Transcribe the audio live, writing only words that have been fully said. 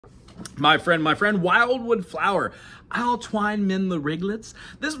My friend, Wildwood flower, I'll twine mend the riglets.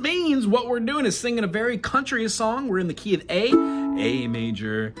 This means what we're doing is singing a very country song. We're in the key of A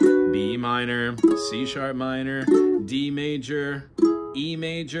major, B minor, C sharp minor, D major, E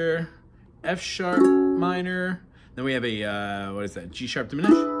major, F sharp minor. Then we have a, what is that, G sharp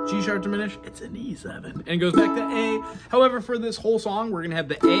diminished? G sharp diminished, it's an E7. And it goes back to A. However, for this whole song, we're gonna have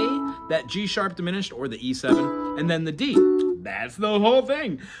the A, that G sharp diminished, or the E7, and then the D. That's the whole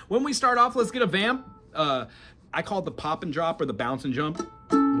thing. When we start off, let's get a vamp. I call it the pop and drop or the bounce and jump.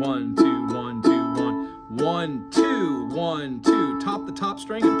 1, 2, 1, 2, 1. 1, 2, 1, 2. Top the top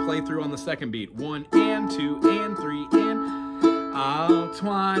string and play through on the second beat. 1 and 2 and 3 and I'll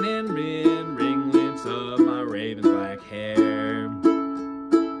twine and mend ringlets of my raven's black hair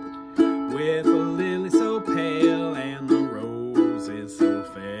with a lily so pale and the roses so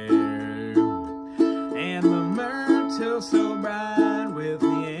fair and the myrtle so bright with the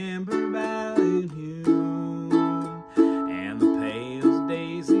amber violet hue and the pale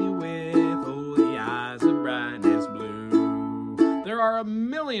daisy with oh the eyes of brightness blue. There are a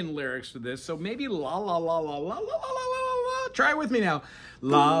million lyrics to this, so maybe la la la la la la la la la. Try it with me now.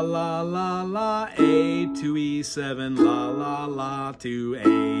 La la la la A to E7, la la la to A.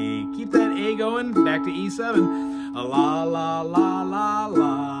 Keep that A going, back to E7. La la la la la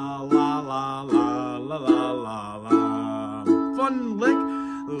la la la la la la la. Fun lick.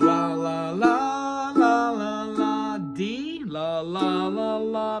 La la la la la la D. La la la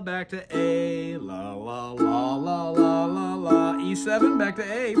la back to A. La la la la la la la. E7 back to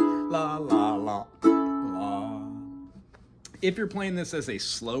A. La la la la. If you're playing this as a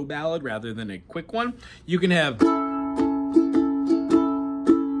slow ballad rather than a quick one, you can have down,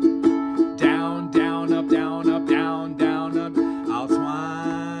 down, up, down, up, down, down, up. I'll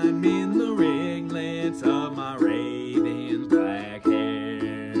twine in the ringlets of my raven's black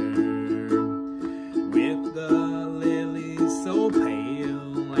hair with the lilies so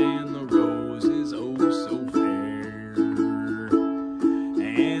pale and the roses oh so fair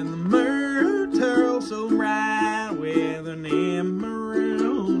and the myrtle so bright with an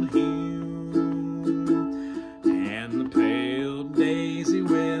emerald hue and the pale daisy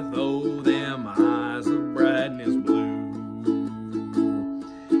with oh them eyes of brightness blue.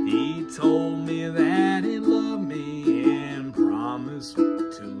 He told me that he loved me and promised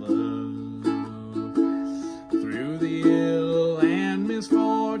to love through the ill and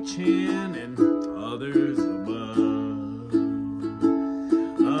misfortune and others above.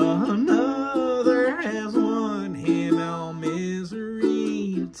 Another has won him all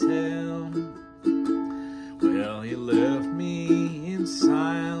misery to tell. Well, he left me in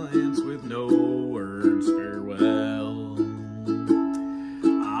silence with no words farewell.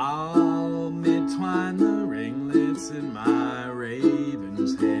 I'll mid-twine the ringlets in my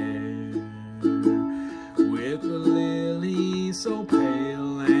raven's hair with the lily so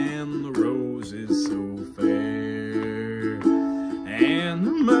pale and the roses so fair and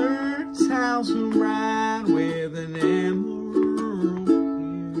the myrtle so bright with an emerald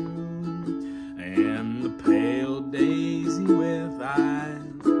hue and the pale daisy with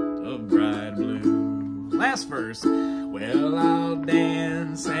eyes of bright blue. Last verse. Well, I'll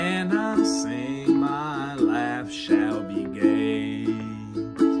dance and I'll sing, my laugh shall be gay.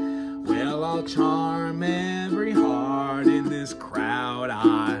 Well, I'll charm every heart in this crowd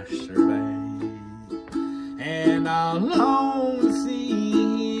I survey, and I'll